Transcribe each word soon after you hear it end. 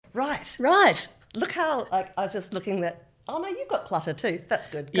Right. Right. Look how, like, I was just looking at, oh no, you've got clutter too. That's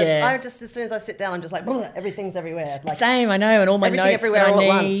good. Because Yeah. I just, as soon as I sit down, I'm just like, everything's everywhere. Like, Same, I know, and all my everything notes everywhere that all at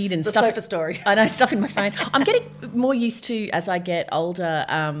I once. need and The stuff. sofa story. I know, stuff in my phone. I'm getting more used to, as I get older,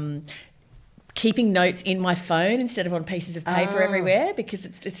 keeping notes in my phone instead of on pieces of paper everywhere, because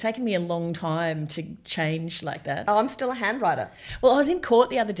it's taken me a long time to change like that. Oh, I'm still a handwriter. Well, I was in court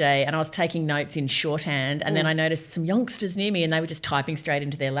the other day and I was taking notes in shorthand, and then I noticed some youngsters near me and they were just typing straight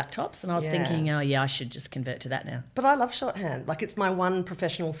into their laptops, and I was thinking, oh yeah, I should just convert to that now. But I love shorthand. Like, it's my one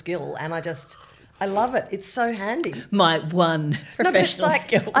professional skill, and I love it. It's so handy. My one professional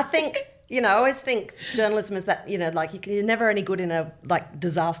skill. I think, I always think journalism is that, like, you're never any good in a, like,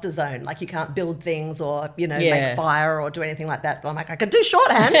 disaster zone. Like, you can't build things or, make fire or do anything like that. But I'm like, I could do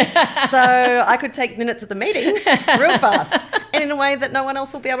shorthand. So I could take minutes at the meeting real fast and in a way that no one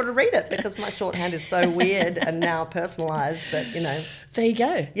else will be able to read it, because my shorthand is so weird and now personalised that, There you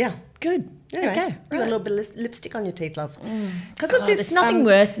go. Yeah. Good. Anyway, Okay. you got a little bit of lipstick on your teeth, love. Because of this, there's nothing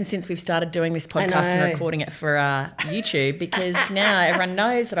worse than since we've started doing this podcast and recording it for YouTube, because now everyone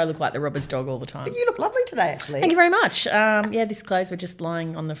knows that I look like the robber's dog all the time. But you look lovely today, actually. Thank you very much. These clothes were just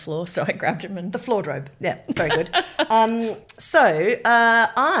lying on the floor, so I grabbed them. And the floor robe. Yeah, very good. I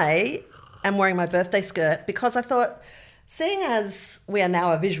am wearing my birthday skirt because I thought, seeing as we are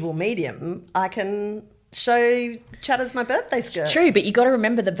now a visual medium, I can show chatters my birthday skirt. True, but you got to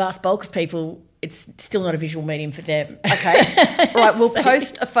remember the vast bulk of people, it's still not a visual medium for them. Okay. Right, we'll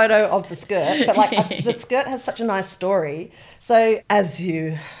post a photo of the skirt, but the skirt has such a nice story. So, as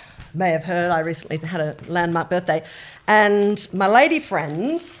you may have heard, I recently had a landmark birthday, and my lady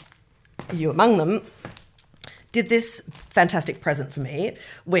friends, you among them, did this fantastic present for me,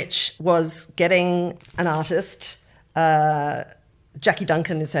 which was getting an artist, Jackie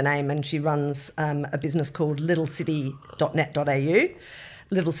Duncan is her name, and she runs a business called littlecity.net.au,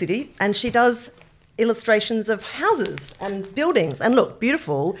 Little City, and she does illustrations of houses and buildings. And look,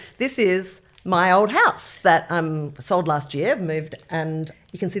 beautiful. This is my old house that sold last year, moved, and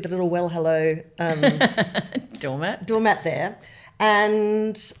you can see the little well hello doormat there.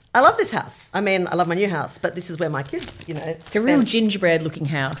 And I love this house. I mean, I love my new house, but this is where my kids, It's a real gingerbread-looking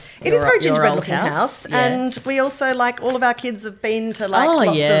house. It is a very gingerbread-looking house. Yeah. And we also, like, all of our kids have been to, like, lots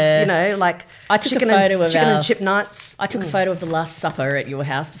of, like, I took chicken and chip nights. I took a photo of the Last Supper at your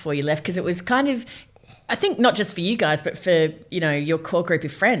house before you left, because it was kind of, I think, not just for you guys, but for, your core group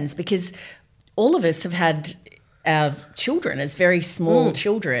of friends, because all of us have had our children as very small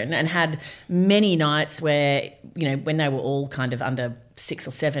children and had many nights where, when they were all kind of under 6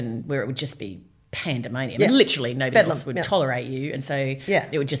 or 7, where it would just be pandemonium. Yeah. And literally nobody Bedlam, else would tolerate you. And so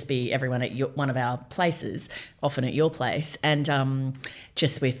it would just be everyone at one of our places, often at your place, and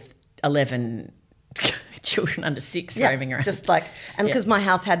just with 11 children under 6 roaming around. Just like, and because my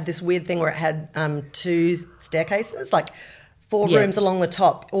house had this weird thing where it had 2 staircases, like 4 rooms along the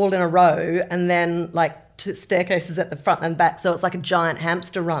top, all in a row, and then like 2 staircases at the front and back. So it's like a giant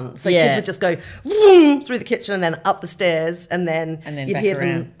hamster run. So kids would just go vroom, through the kitchen and then up the stairs, and then you'd hear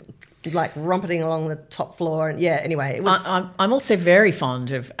them like rompeting along the top floor. And anyway, it was. I'm also very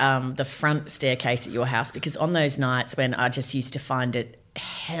fond of the front staircase at your house, because on those nights when I just used to find it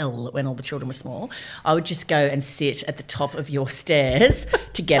hell when all the children were small, I would just go and sit at the top of your stairs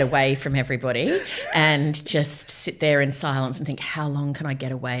to get away from everybody and just sit there in silence and think, how long can I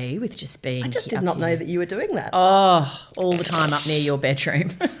get away with just being I just did not know that you were doing that. Oh, all the time up near your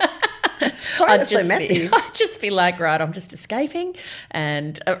bedroom. Sorry, it's so messy. I'd just be like, right, I'm just escaping.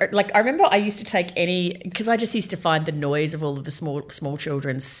 And I remember I used to take because I just used to find the noise of all of the small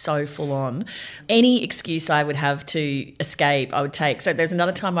children so full on. Any excuse I would have to escape, I would take. So there's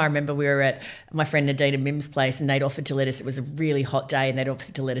another time I remember we were at my friend Nadine and Mim's place, and they'd offered to let us, it was a really hot day, and they'd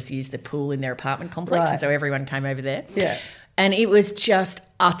offered to let us use the pool in their apartment complex. Right. And so everyone came over there. Yeah. And it was just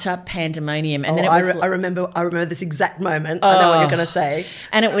utter pandemonium. And then I remember this exact moment. I know what you're going to say.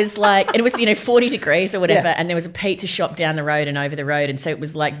 And it was like, 40 degrees or whatever, and there was a pizza shop down the road and over the road. And so it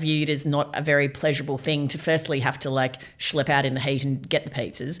was like viewed as not a very pleasurable thing to firstly have to like schlep out in the heat and get the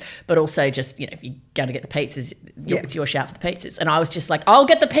pizzas, but also just, if you're going to get the pizzas, it's your shout for the pizzas. And I was just like, I'll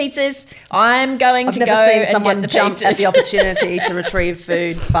get the pizzas. I'm going to go and get the pizzas. I've never seen someone jump at the opportunity to retrieve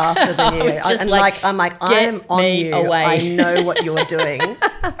food faster than you. I'm on you. Away. I know what you're doing.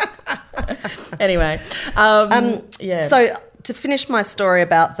 Anyway, So to finish my story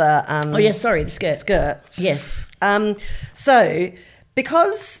about the the skirt. Yes. So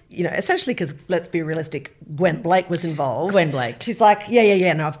because essentially, because let's be realistic, Gwen Blake was involved. Gwen Blake. She's like,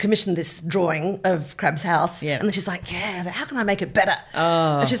 no, I've commissioned this drawing of Crab's house, and then she's like, but how can I make it better?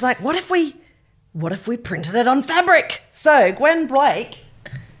 Oh. And she's like, what if we printed it on fabric? So Gwen Blake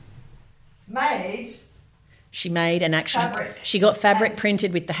made... She made an actual... Fabric. She got fabric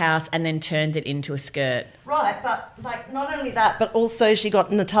printed with the house and then turned it into a skirt. Right, but like not only that, but also she got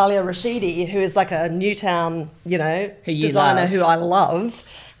Natalia Rashidi, who is like a Newtown, designer who I love,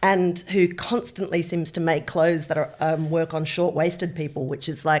 and who constantly seems to make clothes that are work on short-waisted people, which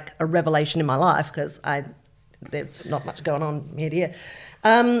is like a revelation in my life because there's not much going on here.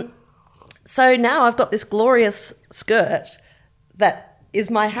 So now I've got this glorious skirt that is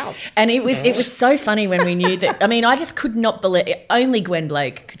my house. And it was so funny when we knew that. I mean, I just could not believe only Gwen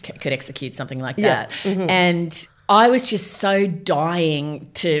Blake could execute something like that. Mm-hmm. And I was just so dying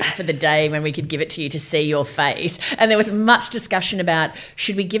for the day when we could give it to you to see your face. And there was much discussion about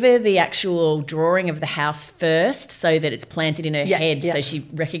should we give her the actual drawing of the house first so that it's planted in her head so she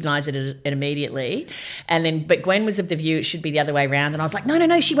recognised it immediately. And then, but Gwen was of the view it should be the other way around. And I was like,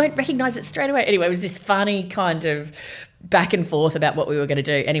 no, she won't recognise it straight away. Anyway, it was this funny kind of back and forth about what we were going to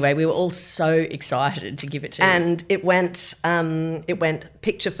do. Anyway, we were all so excited to give it to you. And it went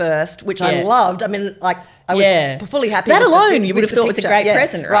picture first, which I loved. I mean, like I was fully happy. That with alone you would have thought was a great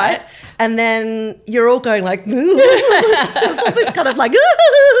present, right? And then you're all going like, there's all this kind of like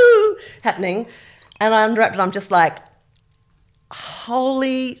happening. And I unwrapped it. I'm just like,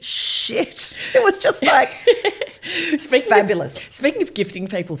 holy shit. It was just like... fabulous. Speaking of gifting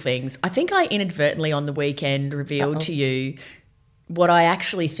people things, I think I inadvertently on the weekend revealed to you what I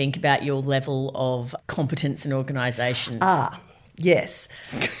actually think about your level of competence and organisation. Ah, yes.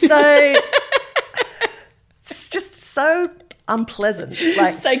 So it's just so unpleasant.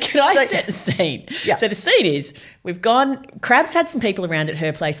 So can I set the scene? Yeah. So the scene is Crab's had some people around at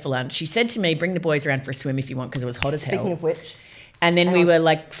her place for lunch. She said to me, bring the boys around for a swim if you want because it was hot as hell. Speaking of which... And then we were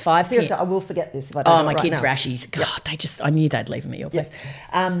like 5 p.m. Seriously, I will forget this if I don't know my it right kids' now. rashies. God, I knew they'd leave me at your place.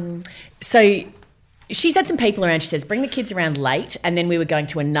 So she's had some people around. She says, bring the kids around late. And then we were going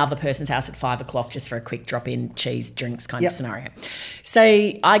to another person's house at 5 o'clock just for a quick drop-in cheese, drinks kind of scenario. So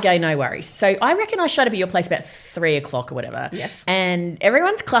I go, no worries. So I reckon I showed up at your place about 3 o'clock or whatever. Yes. And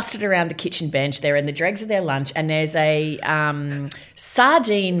everyone's clustered around the kitchen bench. They're in the dregs of their lunch. And there's a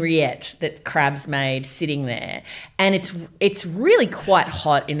sardine rillette that Crab's made sitting there. And it's really quite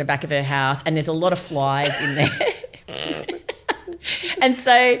hot in the back of her house. And there's a lot of flies in there. And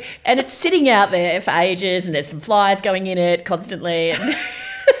it's sitting out there for ages and there's some flies going in it constantly.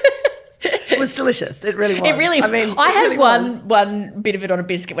 It was delicious. It really was. It really, I mean, I had one bit of it on a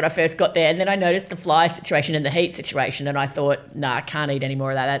biscuit when I first got there and then I noticed the fly situation and the heat situation and I thought, nah, I can't eat any more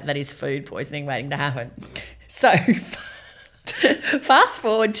of that. That is food poisoning waiting to happen. So fast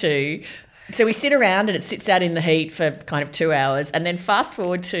forward to... So we sit around and it sits out in the heat for kind of 2 hours and then fast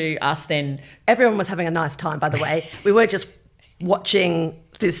forward to us then... Everyone was having a nice time, by the way. We weren't just watching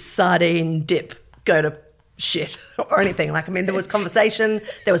this sardine dip go to shit or anything. Like, I mean, there was conversation,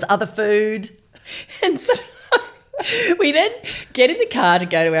 there was other food. And so we then get in the car to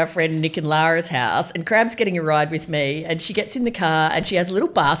go to our friend Nick and Lara's house and Crab's getting a ride with me and she gets in the car and she has a little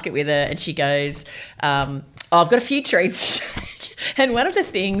basket with her and she goes, I've got a few treats to take. And one of the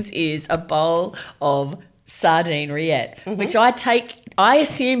things is a bowl of sardine rillette, which I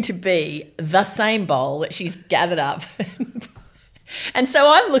assume to be the same bowl that she's gathered up. And so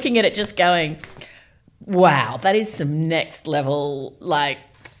I'm looking at it just going, wow, that is some next level, like,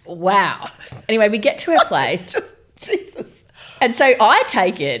 wow. Anyway, we get to her place. Jesus. And so I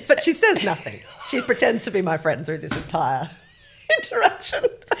take it. But she says nothing. She pretends to be my friend through this entire interaction.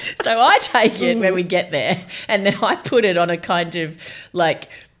 So I take it when we get there and then I put it on a kind of like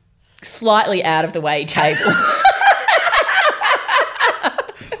slightly out of the way table.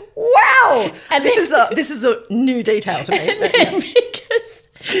 Wow. And this is a new detail to me. Because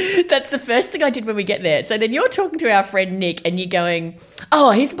that's the first thing I did when we get there. So then you're talking to our friend Nick and you're going, oh,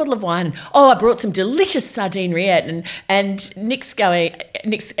 here's a bottle of wine. And, oh, I brought some delicious sardine rillette. And Nick's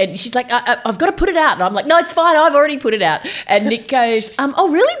and she's like, I've got to put it out. And I'm like, no, it's fine. I've already put it out. And Nick goes,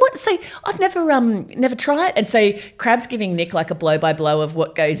 oh, really? What? So I've never tried. And so Crab's giving Nick like a blow by blow of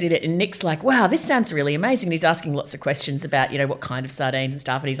what goes in it. And Nick's like, wow, this sounds really amazing. And he's asking lots of questions about, what kind of sardines and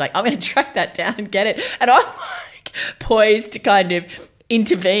stuff. And he's like, I'm going to track that down and get it. And I'm like poised to kind of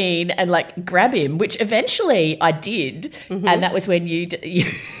intervene and like grab him, which eventually I did. Mm-hmm. And that was when you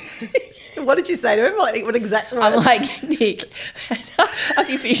What did you say to him? What exactly? I'm like, Nick,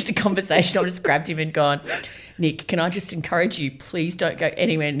 after you finished the conversation, I just grabbed him and gone, Nick, can I just encourage you, please don't go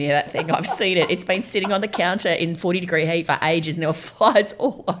anywhere near that thing. I've seen it. It's been sitting on the counter in 40-degree heat for ages and there are flies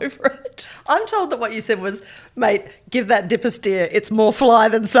all over it. I'm told that what you said was, mate, give that dip a steer. It's more fly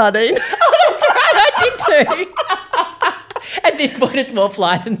than sardine. Oh, that's right. I did too. At this point, it's more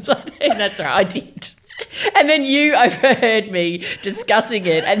fly than sardine. That's right. I did. And then you overheard me discussing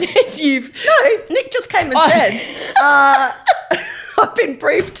it, and then No, Nick just came and said, I've been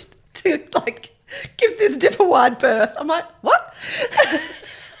briefed to, like, give this dip a wide berth. I'm like, what?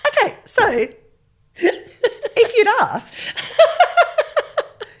 Okay, so if you'd asked,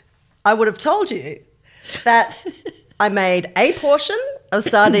 I would have told you that I made a portion of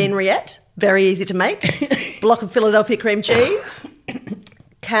sardine rillette, very easy to make, block of Philadelphia cream cheese,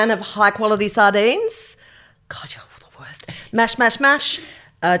 can of high-quality sardines. God, you're the worst. Mash,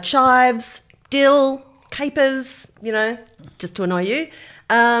 chives, dill, capers, just to annoy you.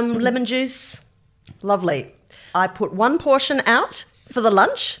 Lemon juice, lovely. I put one portion out for the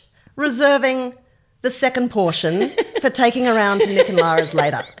lunch, reserving the second portion for taking around to Nick and Lara's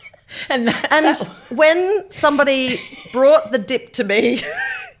later. and when somebody brought the dip to me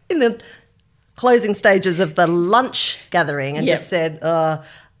in the closing stages of the lunch gathering and just said,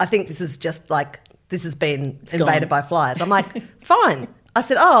 I think this is just like, this has been invaded by flies. I'm like, fine. I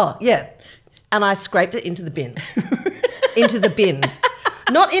said, oh, yeah. And I scraped it into the bin. Into the bin.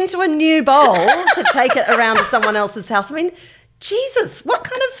 Not into a new bowl to take it around to someone else's house. I mean, Jesus, what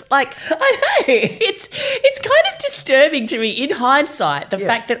kind of, like... I know. It's kind of disturbing to me in hindsight, the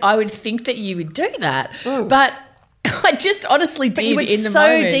fact that I would think that you would do that. But I just honestly did in the moment. You would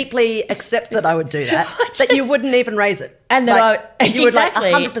so deeply accept that I would do that that you wouldn't even raise it. And then you would like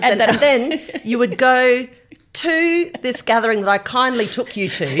 100%. And then you would go to this gathering that I kindly took you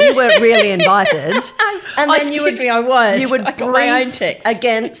to. You weren't really invited. And then you would I was. You would I got my own brief text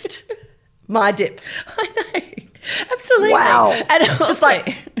against my dip. I know. Absolutely. Wow. And just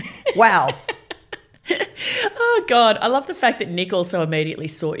like, wow. Oh, God. I love the fact that Nick also immediately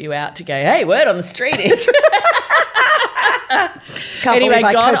sought you out to go, hey, word on the street is. Anyway,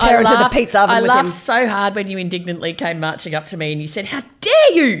 God, I laughed so hard when you indignantly came marching up to me and you said, how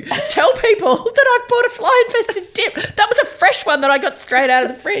dare you tell people that I've bought a fly-infested dip? That was a fresh one that I got straight out of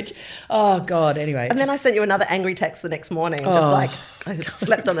the fridge. Oh, God, anyway. And then I sent you another angry text the next morning, just like I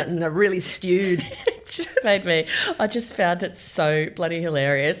slept on it in a really stewed... I just found it so bloody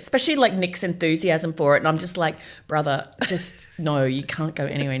hilarious, especially like Nick's enthusiasm for it. And I'm just like, brother, just no, you can't go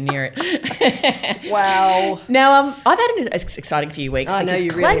anywhere near it. Wow. Now, I've had an exciting few weeks. I know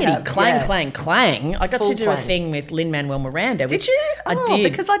you really have. Clang. I got to do a thing with Lin-Manuel Miranda. Did you? I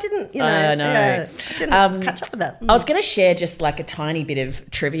did. Because I didn't, I know. I didn't catch up with that. I was going to share just like a tiny bit of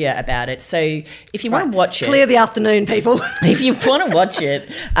trivia about it. So if you want to watch it. Clear the afternoon, people. If you want to watch it,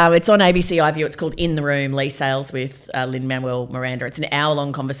 it's on ABC iView. It's called In the Room, Lee Sales with Lin-Manuel Miranda. It's an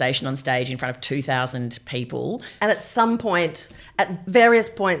hour-long conversation on stage in front of 2,000 people. And at some point, at various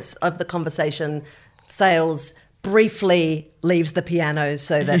points of the conversation, Sales briefly leaves the piano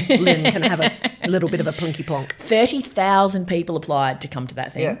so that Lynn can have a little bit of a plunky plonk. 30,000 people applied to come to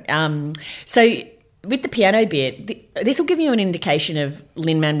that thing. Yeah. So with the piano bit, this will give you an indication of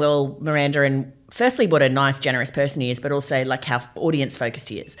Lin-Manuel Miranda and firstly what a nice, generous person he is, but also like how audience-focused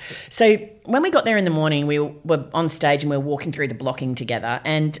he is. So when we got there in the morning, we were on stage and we were walking through the blocking together,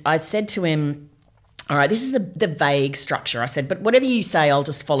 and I said to him, all right, this is the vague structure. I said, but whatever you say, I'll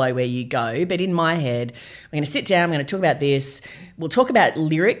just follow where you go. But in my head, I'm going to sit down, I'm going to talk about this. We'll talk about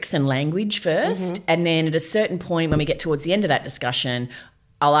lyrics and language first, and then at a certain point when we get towards the end of that discussion,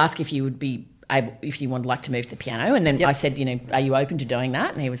 I'll ask if you would be if you would like to move to the piano. And then I said, are you open to doing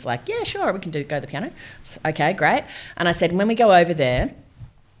that? And he was like, yeah, sure, we can go to the piano. So, okay, great. And I said, when we go over there,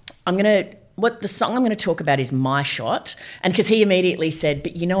 the song I'm going to talk about is My Shot. And because he immediately said,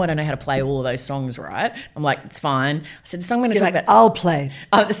 but I don't know how to play all of those songs, right? I'm like, it's fine. I said, the song I'm going to talk about... I'll play.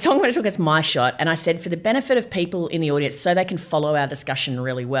 The song I'm going to talk about is My Shot. And I said, for the benefit of people in the audience, so they can follow our discussion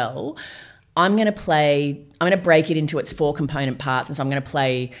really well, I'm going to break it into its 4 component parts. And so I'm going to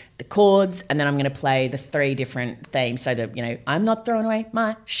play the chords, and then I'm going to play the 3 different themes. So that, I'm not throwing away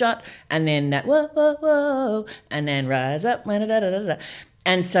my shot, and then that whoa, whoa, whoa, and then rise up, da, da, da, da.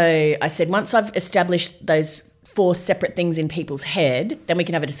 And so I said, once I've established those 4 separate things in people's head, then we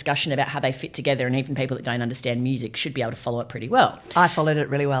can have a discussion about how they fit together, and even people that don't understand music should be able to follow it pretty well. I followed it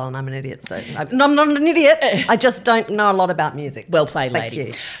really well, and I'm an idiot. So I'm not an idiot. I just don't know a lot about music. Well played, lady. Thank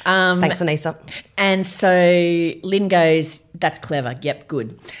you. Thanks, Anissa. And so Lynn goes, that's clever. Yep,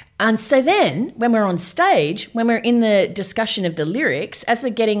 good. And so then when we're on stage, when we're in the discussion of the lyrics, as we're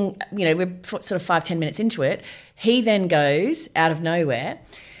getting, we're sort of 5-10 minutes into it, he then goes out of nowhere.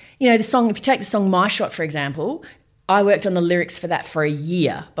 The song, if you take the song My Shot, for example, I worked on the lyrics for that for a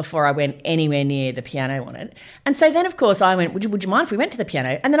year before I went anywhere near the piano on it. And so then, of course, I went, would you mind if we went to the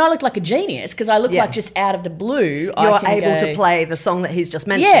piano? And then I looked like a genius because I looked like just out of the blue. You're able to play the song that he's just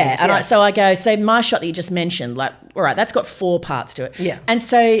mentioned. Yeah, and so I go, so My Shot that you just mentioned, like, all right, that's got 4 parts to it. Yeah. And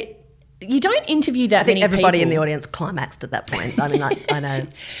so you don't interview that many people. I think everybody in the audience climaxed at that point. I mean, I know.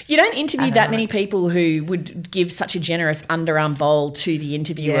 You don't interview that many people who would give such a generous underarm bowl to the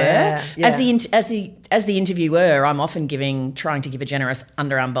interviewer. Yeah. As the interviewer, I'm often trying to give a generous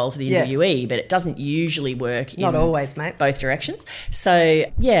underarm bowl to the interviewee, but it doesn't usually work. Not always, mate. Both directions. So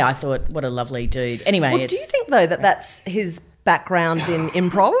yeah, I thought, what a lovely dude. Anyway, do you think though that's his background in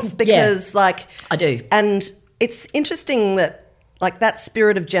improv? Because I do, and it's interesting that. Like that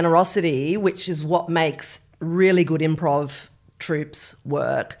spirit of generosity, which is what makes really good improv troupes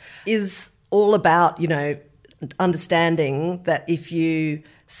work, is all about, understanding that if you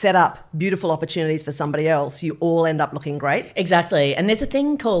set up beautiful opportunities for somebody else, you all end up looking great. Exactly. And there's a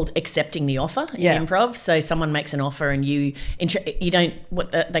thing called accepting the offer in improv. So someone makes an offer and you don't,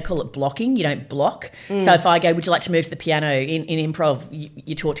 they call it blocking, you don't block. So if I go, would you like to move to the piano in improv,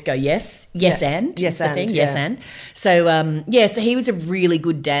 you taught to go yes and. Yes and. Yes and. So, so he was a really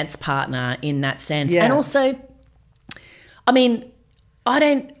good dance partner in that sense. Yeah. And also, I mean,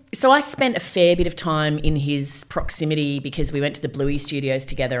 So I spent a fair bit of time in his proximity because we went to the Bluey Studios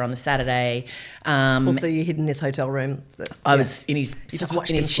together on the Saturday. Also, you hid in his hotel room. I was in his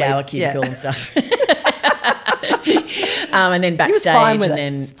shower cubicle and stuff. And then backstage, and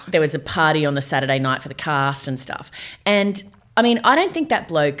then there was a party on the Saturday night for the cast and stuff. And I mean, I don't think that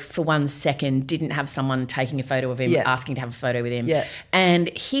bloke for 1 second didn't have someone taking a photo of him, asking to have a photo with him. Yeah. And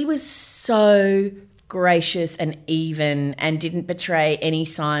he was so gracious and even and didn't betray any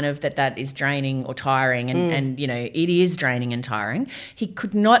sign of that is draining or tiring and it is draining and tiring. He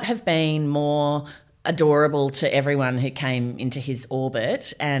could not have been more adorable to everyone who came into his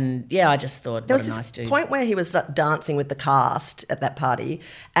orbit, and I just thought, what a nice dude. There was this point where he was dancing with the cast at that party,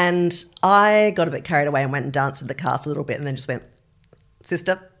 and I got a bit carried away and went and danced with the cast a little bit and then just went,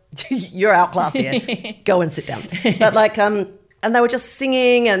 sister, you're outclassed here, go and sit down. But and they were just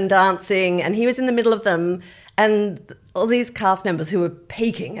singing and dancing, and he was in the middle of them, and all these cast members who were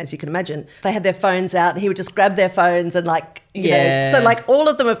peaking, as you can imagine, they had their phones out, and he would just grab their phones and you know, so all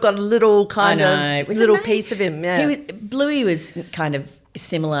of them have got a little kind of little piece of him. Yeah, Bluey was kind of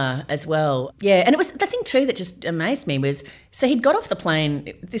similar as well. Yeah, and it was the thing too that just amazed me was, so he'd got off the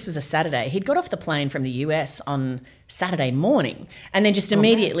plane, this was a Saturday, he'd got off the plane from the US on Saturday morning and then just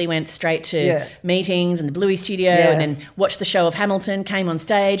immediately went straight to meetings and the Bluey studio and then watched the show of Hamilton, came on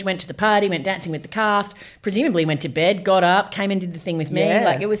stage, went to the party, went dancing with the cast, presumably went to bed, got up, came and did the thing with me.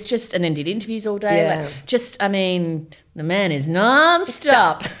 It was just, and then did interviews all day. I mean, the man is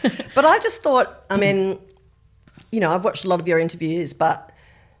non-stop. But I just thought, I mean, I've watched a lot of your interviews, but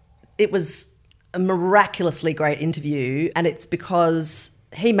it was a miraculously great interview, and it's because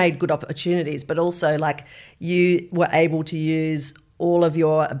he made good opportunities, but also you were able to use all of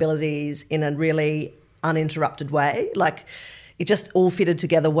your abilities in a really uninterrupted way. It just all fitted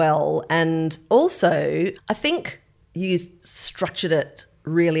together well. And also, I think you structured it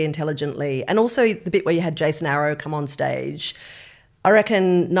really intelligently. And also the bit where you had Jason Arrow come on stage, I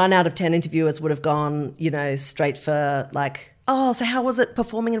reckon 9 out of 10 interviewers would have gone, straight for oh, so how was it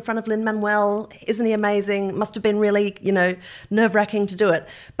performing in front of Lin-Manuel? Isn't he amazing? Must have been really, nerve-wracking to do it.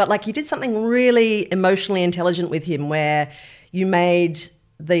 But you did something really emotionally intelligent with him where you made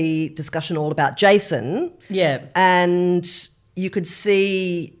the discussion all about Jason. Yeah. And you could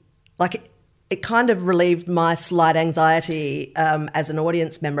see, it kind of relieved my slight anxiety as an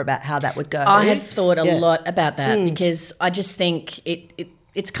audience member about how that would go. I had thought a lot about that because I just think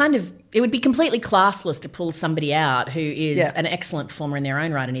it's kind of, it would be completely classless to pull somebody out who is an excellent performer in their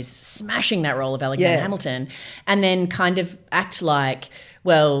own right and is smashing that role of Alexander Hamilton and then kind of act like,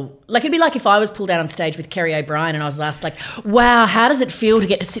 well, it'd be like if I was pulled out on stage with Kerry O'Brien and I was asked wow, how does it feel to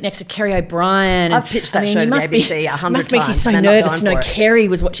get to sit next to Kerry O'Brien? I've pitched that show to the ABC 100 times. It must make you so nervous to know Kerry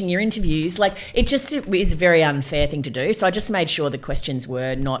was watching your interviews. It is a very unfair thing to do. So I just made sure the questions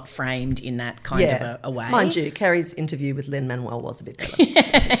were not framed in that kind of a way. Mind you, Kerry's interview with Lin-Manuel was a bit better.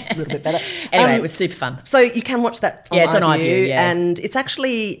 Just a little bit better. Anyway, it was super fun. So you can watch that on it's on iView, and it's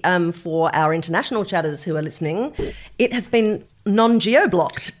actually for our international chatters who are listening, it has been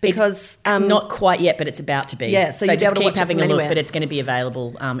non-geo-blocked because not quite yet, but it's about to be. Yeah, so you'll be able to keep watch having it from a look, anywhere. but it's going to be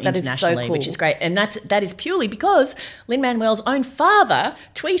available internationally, so cool. Which is great. And that is purely because Lin-Manuel's own father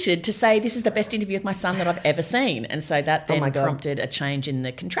tweeted to say this is the best interview with my son that I've ever seen, and so that then prompted a change in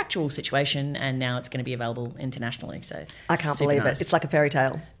the contractual situation, and now it's going to be available internationally. So I can't believe it. It's like a fairy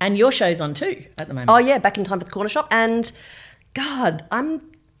tale. And your show's on too at the moment. Oh yeah, Back in Time for the Corner Shop, and God,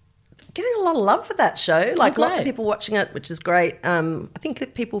 I'm getting a lot of love for that show. Lots of people watching it, which is great. I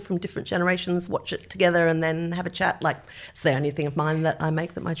think people from different generations watch it together and then have a chat. It's the only thing of mine that I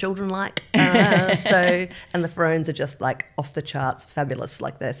make that my children like. And the Ferones are just off the charts, fabulous.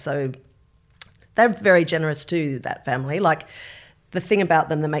 They're so they're very generous too, that family. Like, the thing about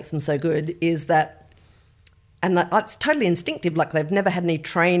them that makes them so good is that, and it's totally instinctive, like they've never had any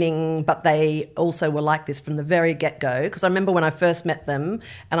training, but they also were like this from the very get-go. Because I remember when I first met them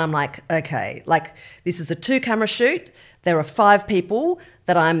and I'm like, okay, like this is a 2-camera shoot. There are 5 people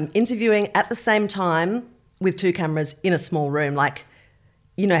that I'm interviewing at the same time with 2 cameras in a small room. Like,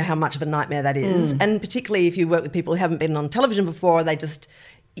 you know how much of a nightmare that is. And particularly if you work with people who haven't been on television before, they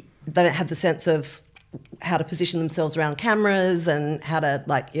don't have the sense of how to position themselves around cameras and how to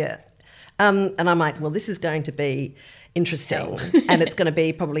and I'm like, well, this is going to be interesting. And it's going to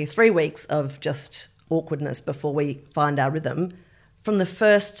be probably 3 weeks of just awkwardness before we find our rhythm. From the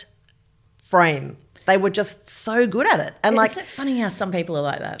first frame, they were just so good at it. And Isn't it funny how some people are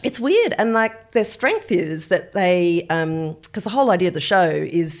like that? It's weird. And like their strength is that they, because the whole idea of the show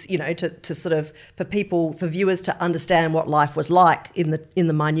is, you know, to sort of, for viewers to understand what life was like in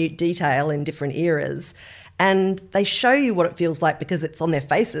the minute detail in different eras. And they show you what it feels like because it's on their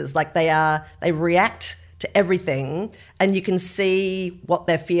faces. Like they react to everything, and you can see what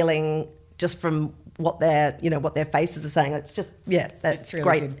they're feeling just from what their faces are saying. It's just, that's really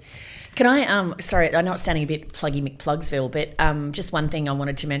great. Good. Can I, sorry, I know it's sounding a bit pluggy McPlugsville, but just one thing I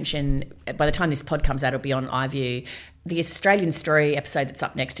wanted to mention, by the time this pod comes out, it'll be on iView. The Australian Story episode that's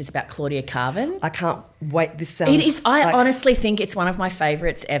up next is about Claudia Carvin. I can't wait. This sounds... It is. I honestly think it's one of my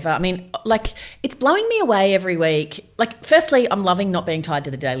favourites ever. I mean, like, it's blowing me away every week. Like, firstly, I'm loving not being tied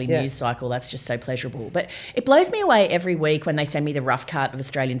to the daily news cycle. That's just so pleasurable. But it blows me away every week when they send me the rough cut of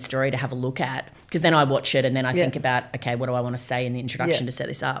Australian Story to have a look at, because then I watch it and then I think about, okay, what do I want to say in the introduction to set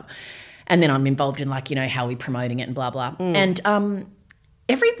this up? And then I'm involved in, like, you know, how we're promoting it and blah, blah. And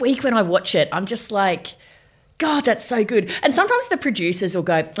every week when I watch it, I'm just like... God, that's so good. And sometimes the producers will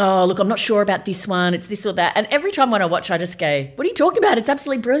go, oh, look, I'm not sure about this one. It's this or that. And every time when I watch, I just go, what are you talking about? It's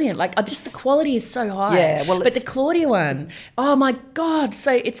absolutely brilliant. Like, the quality is so high. Yeah, well, but the Claudia one, oh my God.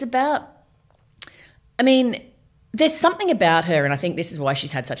 So it's about, I mean, there's something about her, and I think this is why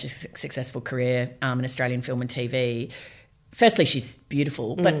she's had such a successful career in Australian film and TV. Firstly, she's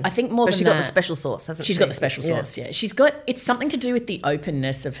beautiful, but I think more than that... She's got the special sauce, hasn't she? She's got the special sauce, yeah. She's got... It's something to do with the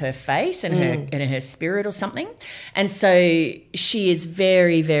openness of her face and her spirit or something. And so she is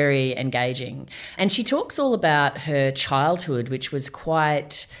very, very engaging. And she talks all about her childhood, which was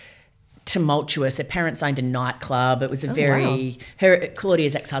quite tumultuous. Her parents owned a nightclub. It was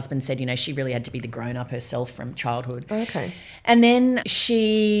Claudia's ex-husband said, you know, she really had to be the grown-up herself from childhood. Okay. And then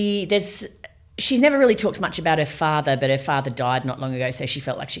she's never really talked much about her father, but her father died not long ago, so she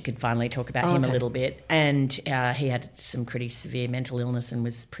felt like she could finally talk about him a little bit. And he had some pretty severe mental illness and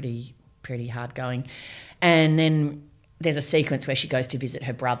was pretty hard going. And then there's a sequence where she goes to visit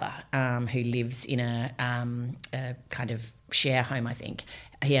her brother, who lives in a kind of share home, I think.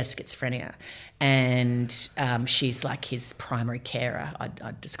 He has schizophrenia, and she's like his primary carer,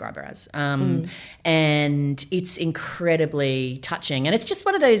 I'd describe her as. And it's incredibly touching. And it's just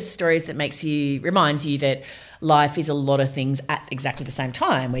one of those stories that reminds you that life is a lot of things at exactly the same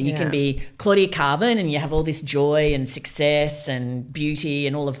time, where you can be Claudia Carvin and you have all this joy and success and beauty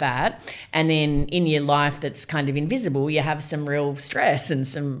and all of that. And then in your life that's kind of invisible, you have some real stress and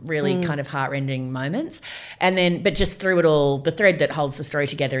some really kind of heart-rending moments. And then, but just through it all, the thread that holds the story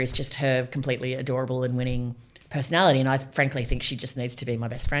together is just her completely adorable and winning personality, and I frankly think she just needs to be my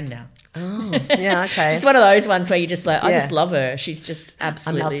best friend now. Oh, yeah, okay. It's one of those ones where you just like, I just love her. She's just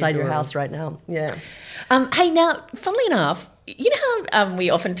absolutely I'm outside adorable. your house right now, yeah. Hey, now, funnily enough, you know how we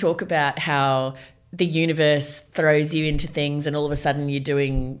often talk about how the universe throws you into things and all of a sudden you're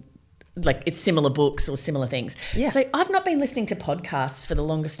doing... like it's similar books or similar things. Yeah. So I've not been listening to podcasts for the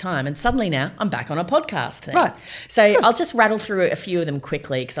longest time, and suddenly now I'm back on a podcast thing. Right. So I'll just rattle through a few of them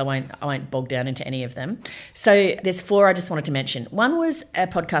quickly because I won't bog down into any of them. So there's 4 I just wanted to mention. One was a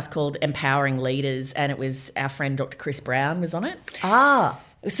podcast called Empowering Leaders, and it was our friend Dr. Chris Brown was on it.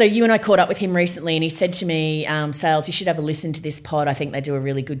 So you and I caught up with him recently, and he said to me, Sales, you should have a listen to this pod. I think they do a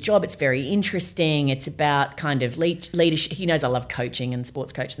really good job. It's very interesting. It's about kind of leadership. He knows I love coaching and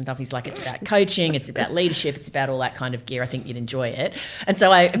sports coaches and stuff. He's like, it's about coaching. It's about leadership. It's about all that kind of gear. I think you'd enjoy it. And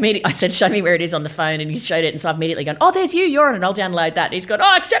so I said, show me where it is on the phone, and he showed it. And so I've immediately gone, oh, there's you're on it. I'll download that. And he's gone,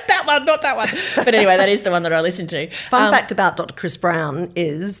 oh, except that one, not that one. But anyway, that is the one that I listened to. Fun fact about Dr. Chris Brown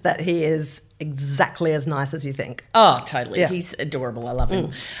is that he is exactly as nice as you think. Oh, totally. Yeah. He's adorable. I love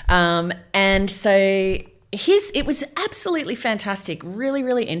him. And so it was absolutely fantastic, really,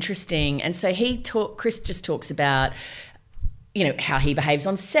 really interesting. And so Chris just talks about, you know, how he behaves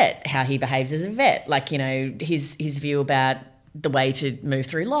on set, how he behaves as a vet, like, you know, his view about the way to move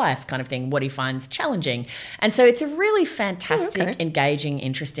through life kind of thing, what he finds challenging. And so it's a really fantastic, engaging,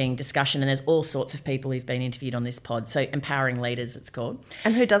 interesting discussion, and there's all sorts of people who've been interviewed on this pod. So Empowering Leaders, it's called.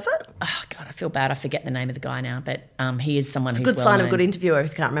 And who does it? Oh, God, I feel bad. I forget the name of the guy now, but he is someone who's a good sign of a good interviewer if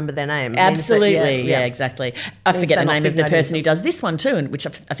you can't remember their name. Absolutely, yeah, exactly. I forget the name of the person who does this one too, and which I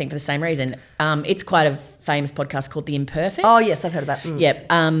think for the same reason. It's quite a famous podcast called The Imperfects. Oh, yes, I've heard of that. Yep.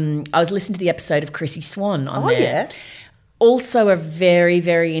 I was listening to the episode of Chrissy Swan on there. Oh, yeah. Also a very,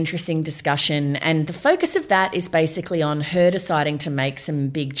 very interesting discussion, and the focus of that is basically on her deciding to make some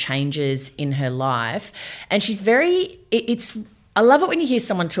big changes in her life. And she's I love it when you hear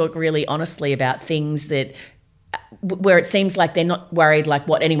someone talk really honestly about things that where it seems like they're not worried like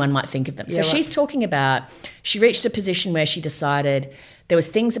what anyone might think of them. So she's talking about, she reached a position where she decided there was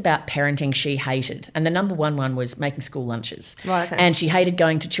things about parenting she hated, and the number one was making school lunches. Right, okay. And she hated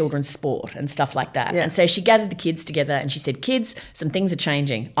going to children's sport and stuff like that. Yeah. And so she gathered the kids together and she said, kids, some things are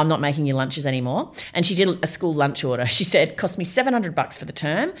changing. I'm not making your lunches anymore. And she did a school lunch order. She said, it cost me $700 for the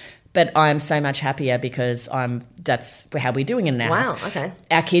term, but I am so much happier because that's how we're doing it in our house. Wow, okay.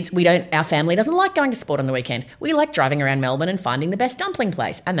 Our kids, our family doesn't like going to sport on the weekend. We like driving around Melbourne and finding the best dumpling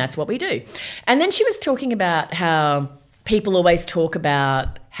place, and that's what we do. And then she was talking about how people always talk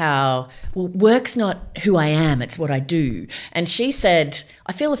about how, well, work's not who I am, it's what I do. And she said,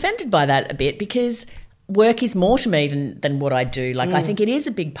 I feel offended by that a bit because work is more to me than what I do. Like, I think it is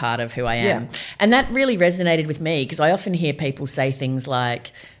a big part of who I am. Yeah. And that really resonated with me because I often hear people say things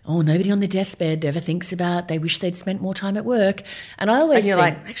like, oh, nobody on their deathbed ever thinks about they wish they'd spent more time at work. And I always think,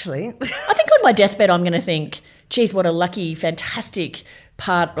 like, actually. I think on my deathbed I'm going to think, geez, what a lucky, fantastic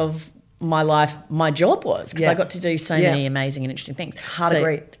part of my life, my job was, because I got to do so many amazing and interesting things. Hard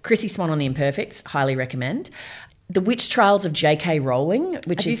agree. Chrissy Swan on The Imperfects, highly recommend. The Witch Trials of J.K. Rowling,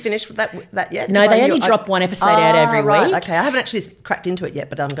 which Have you finished with that yet? No, they only drop one episode out every week. Okay, I haven't actually cracked into it yet,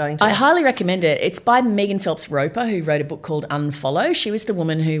 but I'm going to. I highly recommend it. It's by Megan Phelps Roper, who wrote a book called Unfollow. She was the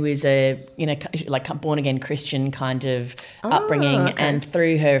woman who was a, like born again Christian kind of upbringing, and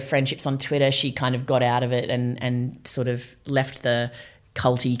through her friendships on Twitter, she kind of got out of it and sort of left the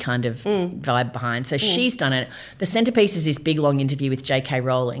culty kind of vibe behind. So she's done it. The centerpiece is this big long interview with J.K.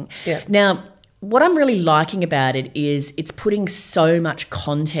 Rowling. Yeah. Now, what I'm really liking about it is it's putting so much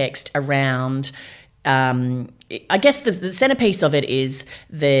context around, I guess the centerpiece of it is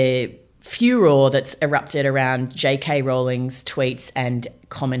the furor that's erupted around J.K. Rowling's tweets and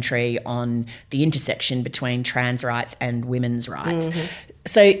commentary on the intersection between trans rights and women's rights.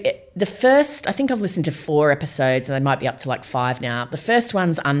 So the first, I think I've listened to 4 episodes and they might be up to like 5 now. The first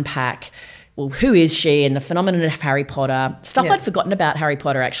one's unpack, well, who is she and the phenomenon of Harry Potter. Stuff I'd forgotten about Harry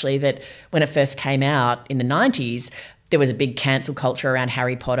Potter, actually, that when it first came out in the 90s, there was a big cancel culture around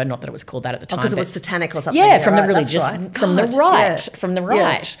Harry Potter. Not that it was called that at the time. Because it was satanic or something. Yeah, from the religious, from the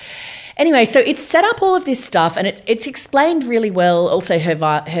right. Anyway, so it's set up all of this stuff and it's explained really well. Also her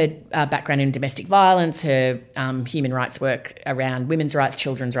background in domestic violence, her human rights work around women's rights,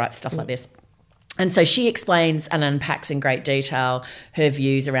 children's rights, stuff like this. And so she explains and unpacks in great detail her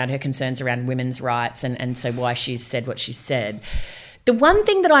views around her concerns around women's rights and so why she's said what she's said. The one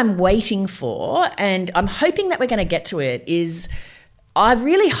thing that I'm waiting for, and I'm hoping that we're going to get to it, is I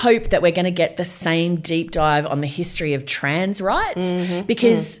really hope that we're going to get the same deep dive on the history of trans rights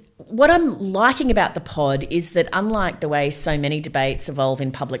because what I'm liking about the pod is that unlike the way so many debates evolve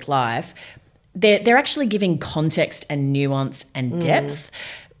in public life, they're actually giving context and nuance and depth.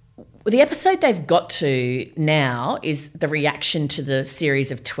 The episode they've got to now is the reaction to the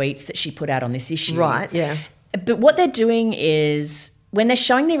series of tweets that she put out on this issue. Right, yeah. But what they're doing is when they're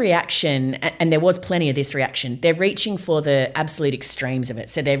showing their reaction, and there was plenty of this reaction, they're reaching for the absolute extremes of it.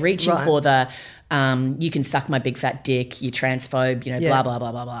 So they're reaching for the you can suck my big fat dick, you transphobe, blah, blah,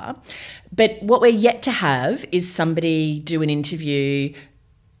 blah, blah, blah. But what we're yet to have is somebody do an interview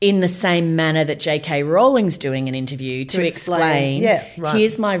in the same manner that J.K. Rowling's doing an interview to explain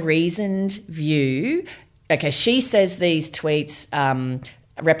here's my reasoned view. Okay, she says these tweets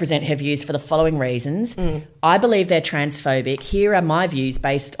represent her views for the following reasons. I believe they're transphobic. Here are my views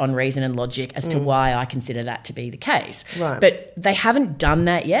based on reason and logic as to why I consider that to be the case. Right. But they haven't done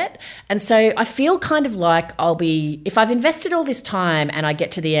that yet. And so I feel kind of like if I've invested all this time and I get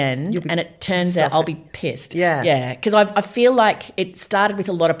to the end and it turns out I'll be pissed. Yeah. Yeah, because I feel like it started with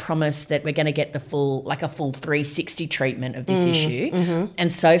a lot of promise that we're going to get a full 360 treatment of this issue.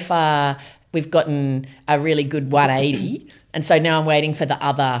 And so far we've gotten a really good 180. And so now I'm waiting for the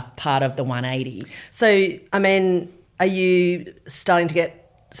other part of the 180. So, I mean, are you starting to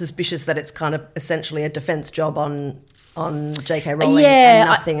get suspicious that it's kind of essentially a defence job on on J.K. Rowling and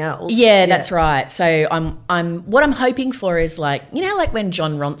nothing else. Yeah, that's right. So what I'm hoping for is like, you know, like when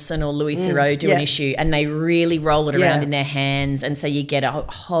John Ronson or Louis Theroux do an issue and they really roll it around in their hands, and so you get a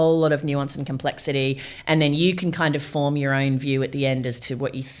whole lot of nuance and complexity, and then you can kind of form your own view at the end as to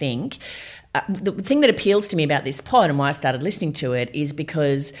what you think. The thing that appeals to me about this pod and why I started listening to it is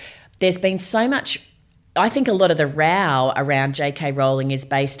because there's been so much. I think a lot of the row around J.K. Rowling is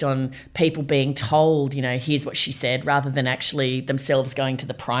based on people being told, you know, here's what she said, rather than actually themselves going to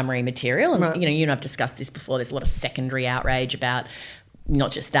the primary material. And, you and I've discussed this before. There's a lot of secondary outrage about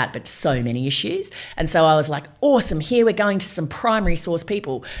not just that, but so many issues. And so I was like, awesome, here we're going to some primary source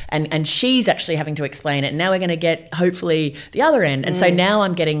people. And she's actually having to explain it. And now we're going to get, hopefully, the other end. And so now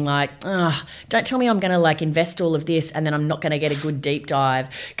I'm getting like, don't tell me I'm going to like invest all of this and then I'm not going to get a good deep dive.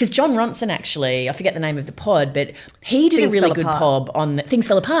 Because John Ronson actually, I forget the name of the pod, but he did a really good pod on Things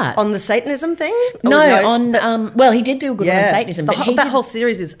Fell Apart. On the Satanism thing? Well, he did do a good one on Satanism. But that whole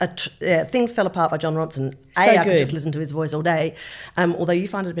series is, Things Fell Apart by John Ronson. I could just listen to his voice all day. Although you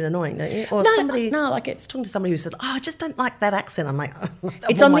find it a bit annoying, don't you? Or no, I like it. I was talking to somebody who said, I just don't like that accent. I'm like,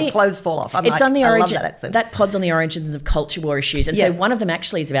 it's on my clothes fall off. On the origin, I love that accent. That pod's on the origins of culture war issues. And so one of them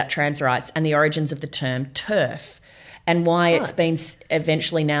actually is about trans rights and the origins of the term TERF and why it's been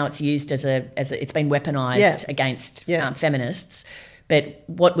eventually now it's used as it's been weaponized against feminists. But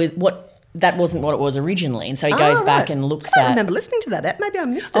that wasn't what it was originally. And so he goes back and looks I remember listening to that. Maybe I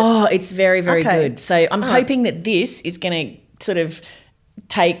missed it. Oh, it's very, very good. So I'm hoping that this is going to sort of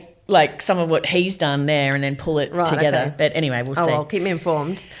take like some of what he's done there and then pull it together. Okay. But anyway, we'll see. Well, keep me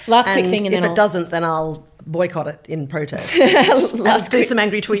informed. Last quick thing. And if it doesn't, then I'll boycott it in protest. Let's do some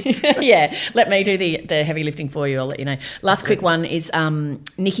angry tweets. Yeah, let me do the heavy lifting for you. I'll let you know. Last quick one is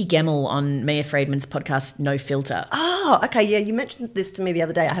Nikki Gemmell on Mia Friedman's podcast No Filter. Oh, okay. Yeah, you mentioned this to me the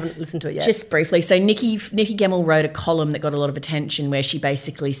other day. I haven't listened to it yet. Just briefly. So Nikki Gemmell wrote a column that got a lot of attention where she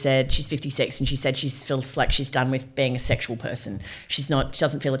basically said she's 56 and she said she feels like she's done with being a sexual person. She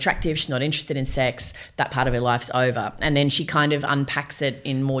doesn't feel attractive. She's not interested in sex. That part of her life's over. And then she kind of unpacks it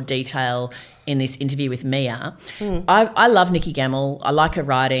in more detail in this interview with Mia. I love Nikki Gemmell. I like her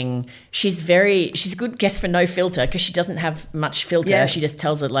writing. She's a good guest for No Filter because she doesn't have much filter. Yeah. She just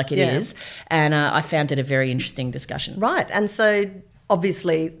tells it like it is. And I found it a very interesting discussion. Right. And so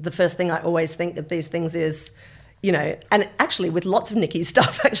obviously the first thing I always think of these things is, you know, and actually with lots of Nikki's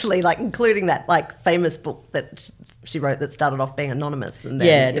stuff, actually, like including that like famous book that she wrote that started off being anonymous. And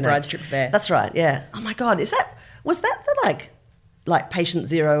then, The Bride Stripped Bare. That's right, yeah. Oh my God, was that the like patient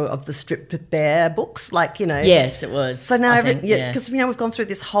zero of the stripped bare books, like, you know. Yes, it was. So now, because you know we've gone through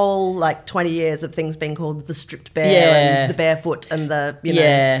this whole like 20 years of things being called the stripped bare and the barefoot and the, you know.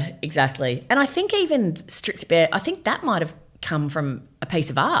 Yeah, exactly. And I think even stripped bare, I think that might have come from a piece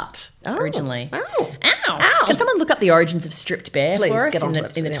of art originally. Ow. Can someone look up the origins of stripped bare for us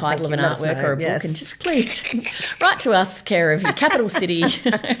in the title of an artwork or a book? And just please write to us, care of Capital City.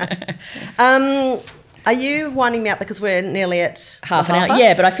 Are you winding me up because we're nearly at half an hour?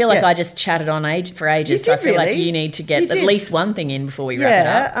 Yeah, but I feel like I just chatted on for ages. So I feel like you need to get at least one thing in before we wrap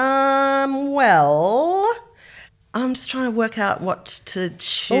it up. Well, I'm just trying to work out what to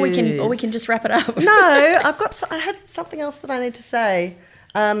choose. Or we can just wrap it up. No, I had something else that I need to say.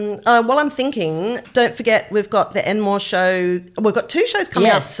 While I'm thinking, don't forget we've got the Enmore show. We've got 2 shows coming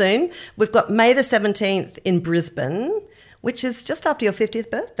up soon. We've got May the 17th in Brisbane, which is just after your 50th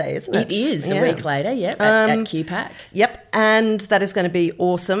birthday, isn't it? It is, a week later, at QPAC. Yep, and that is going to be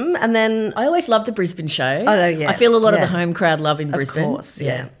awesome. And then I always love the Brisbane show. Oh, yeah. I feel a lot of the home crowd love in Brisbane. Of course,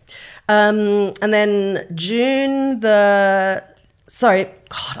 yeah. And then sorry,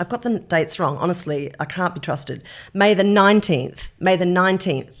 God, I've got the dates wrong. Honestly, I can't be trusted. May the 19th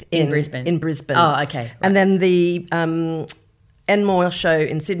in Brisbane. Oh, okay. Right. And then the Enmore show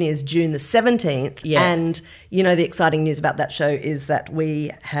in Sydney is June the 17th. Yeah. And, you know, the exciting news about that show is that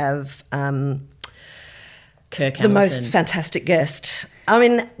we have Kirk Hamilton. The most fantastic guest. I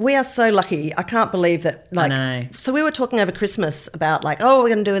mean, we are so lucky. I can't believe that. Like, I know. So we were talking over Christmas about like, we're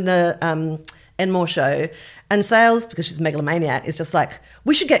going to do in the Enmore show. And Sales, because she's a megalomaniac, is just like,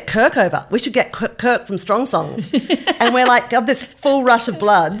 we should get Kirk over. We should get Kirk from Strong Songs. And we're like, got this full rush of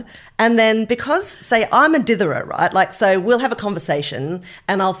blood. And then because, say, I'm a ditherer, right? Like, so we'll have a conversation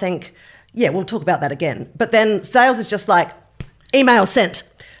and I'll think, we'll talk about that again. But then Sales is just like, email sent.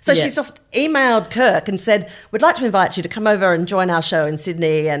 So she's just emailed Kirk and said, we'd like to invite you to come over and join our show in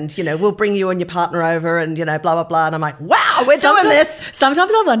Sydney and, you know, we'll bring you and your partner over and, you know, blah, blah, blah. And I'm like, wow, we're doing this.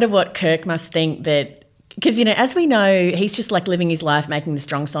 Sometimes I wonder what Kirk must think that Because, you know, as we know, he's just like living his life making the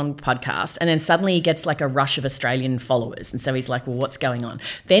Strong Song podcast, and then suddenly he gets like a rush of Australian followers. And so he's like, well, what's going on?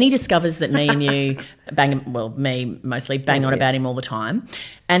 Then he discovers that me and you me mostly bang on about him all the time.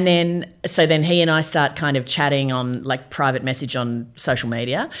 And then he and I start kind of chatting on like private message on social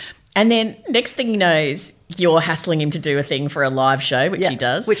media. And then next thing he knows, you're hassling him to do a thing for a live show, which he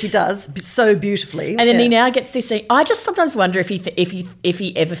does. Which he does so beautifully. And then he now gets this thing. I just sometimes wonder if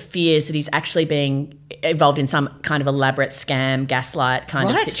he ever fears that he's actually being involved in some kind of elaborate scam, gaslight kind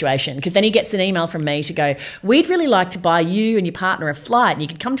of situation. Because then he gets an email from me to go, we'd really like to buy you and your partner a flight and you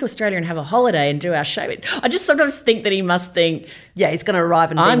could come to Australia and have a holiday and do our show. I just sometimes think that he must think, he's going to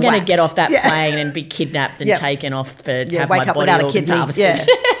arrive and I'm going to get off that plane and be kidnapped and taken off for have wake my up body without a organs kidney. harvested.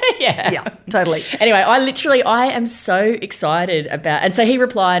 Yeah, totally. Anyway, I am so excited about, and so he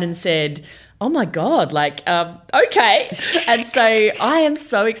replied and said, oh my God, like, okay. And so I am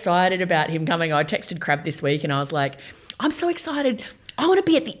so excited about him coming. I texted Crab this week and I was like, I'm so excited. I want to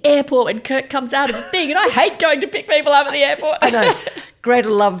be at the airport when Kirk comes out of the thing, and I hate going to pick people up at the airport. I know. Greater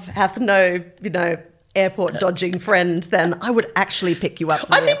love hath no, airport dodging friend than I would actually pick you up from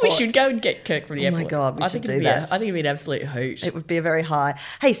the airport. I think we should go and get Kirk from the airport. Oh my God, we should do that. I think it'd be an absolute hoot. It would be a very high.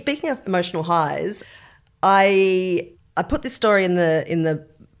 Hey, speaking of emotional highs, I put this story in the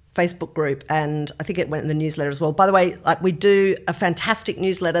Facebook group, and I think it went in the newsletter as well. By the way, like, we do a fantastic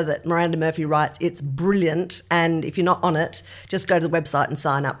newsletter that Miranda Murphy writes. It's brilliant, and if you're not on it, just go to the website and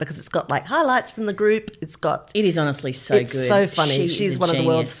sign up, because it's got like highlights from the group. It is honestly so good. It's so funny. She's one of the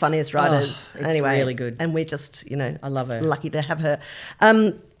world's funniest writers. It's really good, and we're just I love her. Lucky to have her.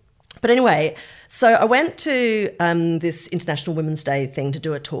 But anyway, so I went to this International Women's Day thing to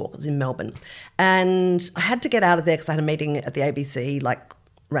do a talk. It was in Melbourne, and I had to get out of there because I had a meeting at the ABC like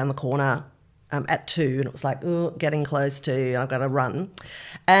around the corner at 2:00, and it was like, getting close to, I've got to run.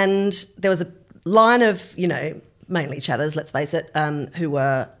 And there was a line of, mainly chatters, let's face it, who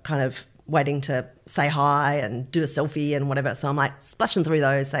were kind of waiting to say hi and do a selfie and whatever. So I'm like splashing through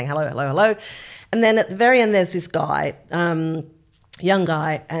those, saying hello, hello, hello. And then at the very end, there's this guy, young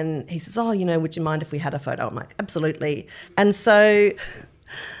guy, and he says, would you mind if we had a photo? I'm like, absolutely. And so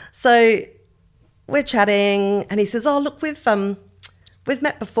we're chatting, and he says, look, we've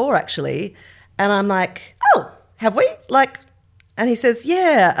met before, actually. And I'm like, have we? And he says,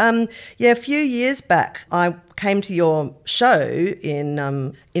 a few years back, I came to your show in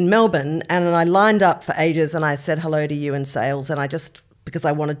Melbourne, and I lined up for ages, and I said hello to you in sales, and because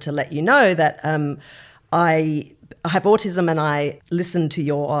I wanted to let you know that I have autism, and I listened to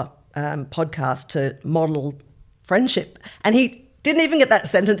your podcast to model friendship. And he didn't even get that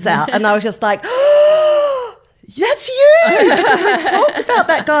sentence out, and I was just like, that's you, because we've talked about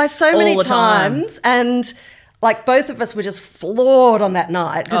that guy so many times, and like both of us were just floored on that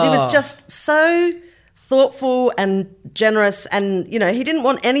night because he was just so thoughtful and generous, and he didn't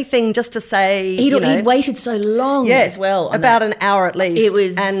want anything, just to say he'd waited so long as well, about an hour at least. It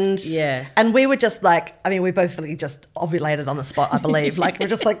was, and we were just like, we both really just ovulated on the spot, I believe. Like, we're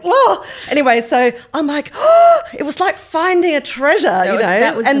just like, whoa. Anyway, so I'm like, it was like finding a treasure.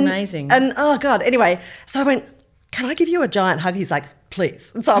 That was amazing. And oh God. Anyway, so I went, can I give you a giant hug? He's like,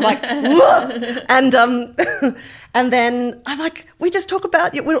 please. And so I'm like, whoa. And then I'm like, we just talk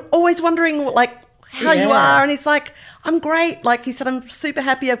about you. We're always wondering how you are. And he's like, I'm great. Like, he said, I'm super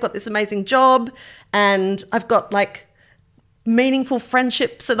happy. I've got this amazing job, and I've got like meaningful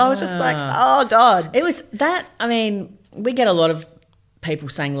friendships. And I was just like, oh God. It was that, we get a lot of people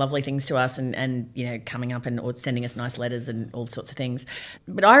saying lovely things to us and coming up or sending us nice letters and all sorts of things.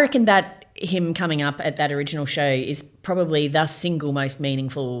 But I reckon that him coming up at that original show is probably the single most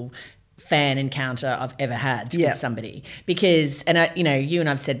meaningful fan encounter I've ever had with somebody. Because, and you and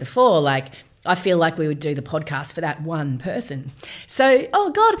I've said before, like, I feel like we would do the podcast for that one person. So,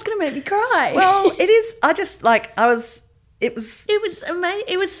 oh God, it's going to make me cry. Well, it is. It was amazing.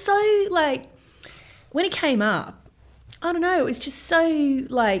 It was so like, when it came up, I don't know, it was just so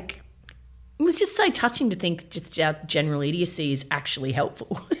like, it was just so touching to think just our general idiocy is actually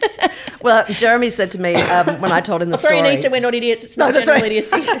helpful. Well, Jeremy said to me when I told him the story. Sorry, Nisa, we're not idiots. It's not general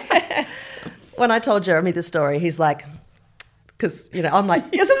idiocy. When I told Jeremy the story, he's like, because, I'm like,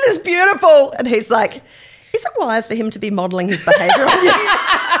 isn't this beautiful? And he's like, isn't is it wise for him to be modelling his behaviour on you?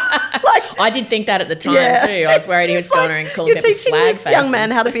 I did think that at the time too. I was worried he was going around calling people slag You're teaching this young faces.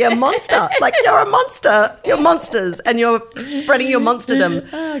 man how to be a monster. Like, you're a monster. You're monsters, and you're spreading your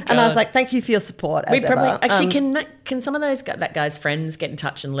monsterdom. And I was like, thank you for your support. We As probably ever. actually can some of that guy's friends get in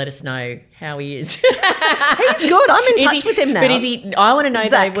touch and let us know how he is? He's good. I'm in touch with him now. But is he? I want to know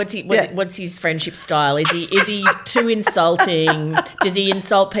Zach, though. What's his friendship style? Is he too insulting? Does he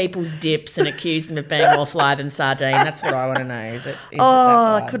insult people's dips and accuse them of being more fly than sardine? That's what I want to know. Is it that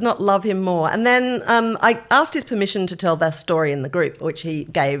I vibe? could not love him more. And then I asked his permission to tell that story in the group, which he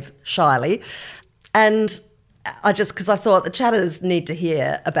gave shyly. And because I thought the chatters need to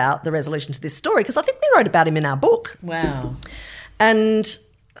hear about the resolution to this story, because I think we wrote about him in our book. Wow. And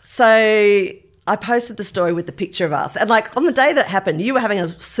so I posted the story with the picture of us. And like on the day that it happened, you were having a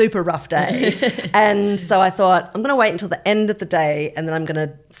super rough day. And so I thought, I'm going to wait until the end of the day and then I'm going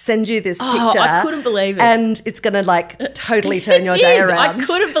to send you this picture. I couldn't believe it. And it's going to like totally turn your day around. I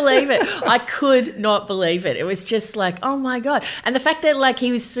couldn't believe it. I could not believe it. It was just like, oh my God. And the fact that like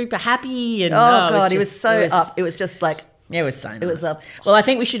he was super happy and he was so up. It was just like, it was so nice. It was up. Well, I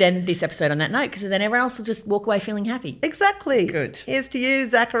think we should end this episode on that note because then everyone else will just walk away feeling happy. Exactly. Good. Here's to you,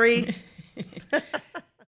 Zachary.